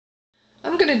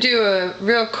I'm going to do a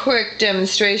real quick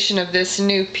demonstration of this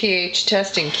new pH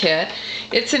testing kit.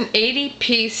 It's an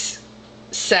 80-piece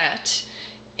set,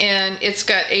 and it's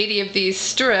got 80 of these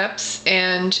strips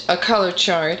and a color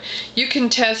chart. You can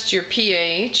test your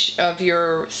pH of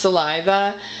your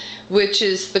saliva, which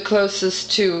is the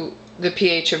closest to the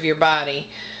pH of your body,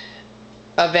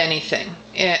 of anything.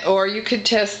 Or you could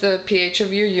test the pH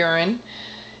of your urine.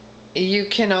 You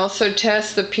can also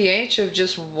test the pH of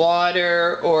just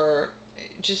water or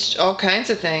just all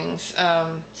kinds of things,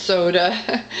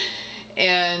 soda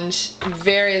and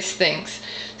various things.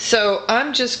 So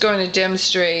I'm just going to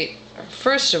demonstrate,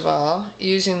 first of all,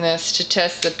 using this to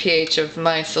test the pH of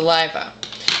my saliva.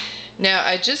 Now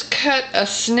I just cut a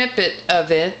snippet of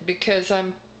it because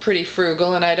I'm pretty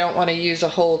frugal and I don't want to use a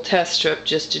whole test strip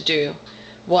just to do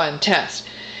one test.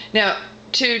 Now,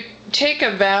 to take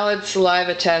a valid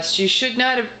saliva test, you should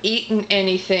not have eaten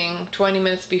anything 20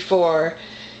 minutes before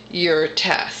your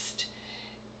test.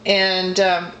 And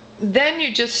then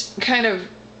you just kind of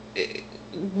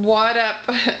wad up,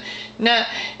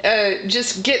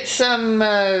 just get some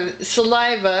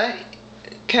saliva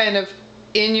kind of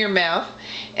in your mouth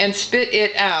and spit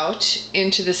it out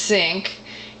into the sink,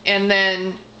 and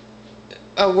then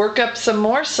work up some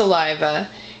more saliva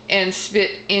and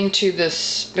spit into the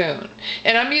spoon.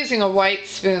 And I'm using a white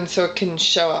spoon so it can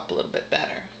show up a little bit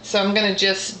better. So I'm going to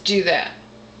just do that.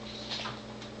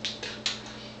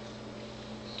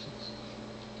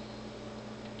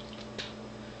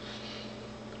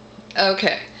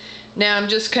 Okay, now I'm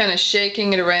just kind of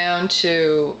shaking it around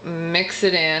to mix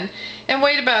it in, and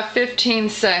wait about 15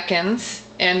 seconds,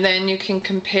 and then you can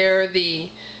compare the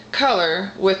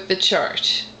color with the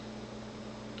chart.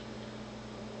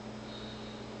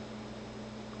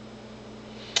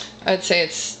 I'd say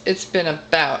it's been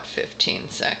about 15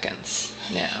 seconds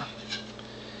now.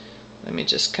 Let me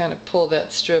just kind of pull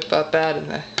that strip up out of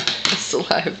the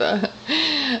saliva.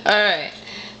 Alright,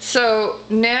 so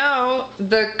now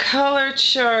the color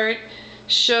chart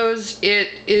shows it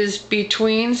is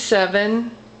between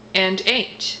 7 and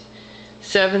 8.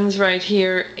 7's right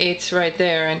here, 8's right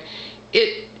there, and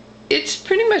it's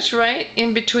pretty much right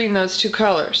in between those two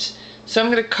colors. So I'm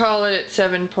going to call it at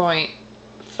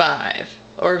 7.5.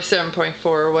 or 7.4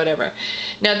 or whatever.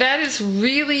 Now that is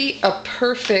really a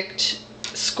perfect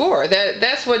score.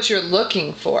 That's what you're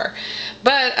looking for.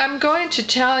 But I'm going to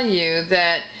tell you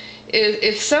that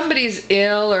if somebody's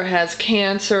ill or has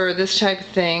cancer or this type of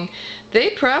thing, they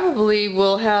probably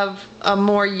will have a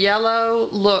more yellow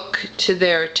look to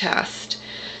their test.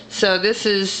 So this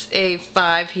is a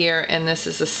 5 here and this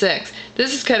is a 6.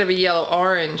 This is kind of a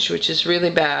yellow-orange, which is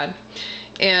really bad,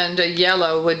 and a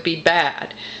yellow would be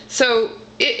bad. So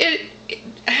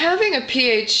having a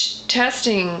pH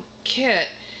testing kit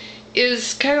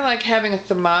is kind of like having a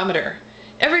thermometer.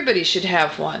 Everybody should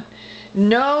have one.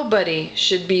 Nobody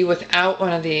should be without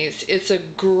one of these. It's a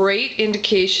great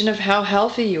indication of how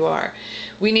healthy you are.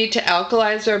 We need to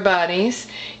alkalize our bodies,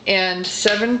 and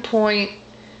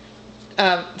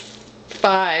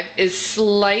 7.5 is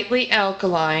slightly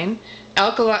alkaline.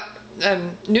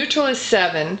 Neutral is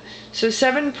 7, so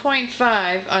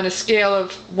 7.5 on a scale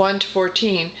of 1 to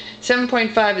 14,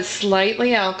 7.5 is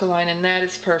slightly alkaline, and that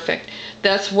is perfect.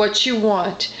 That's what you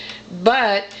want.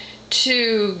 But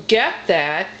to get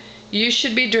that, you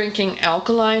should be drinking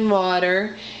alkaline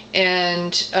water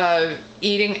and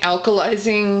eating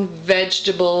alkalizing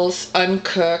vegetables,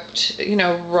 uncooked,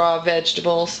 raw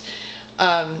vegetables,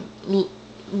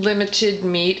 limited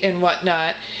meat and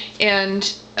whatnot.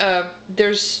 And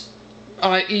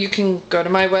you can go to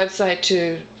my website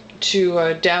to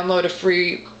download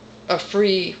a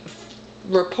free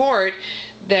report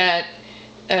that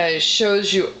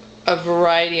shows you a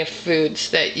variety of foods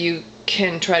that you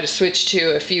can try to switch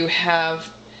to if you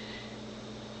have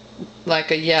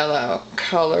like a yellow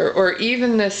color, or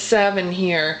even this 7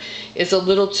 here is a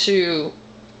little too,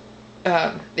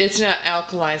 it's not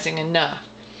alkalizing enough.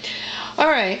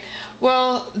 Alright,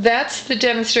 well, that's the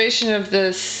demonstration of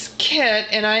this kit,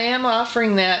 and I am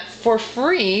offering that for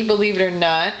free, believe it or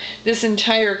not, this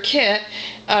entire kit.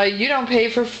 You don't pay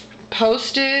for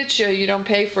postage, you don't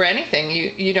pay for anything.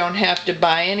 You don't have to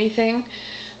buy anything.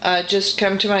 Just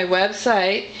come to my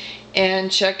website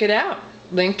and check it out.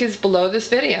 Link is below this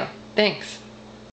video. Thanks.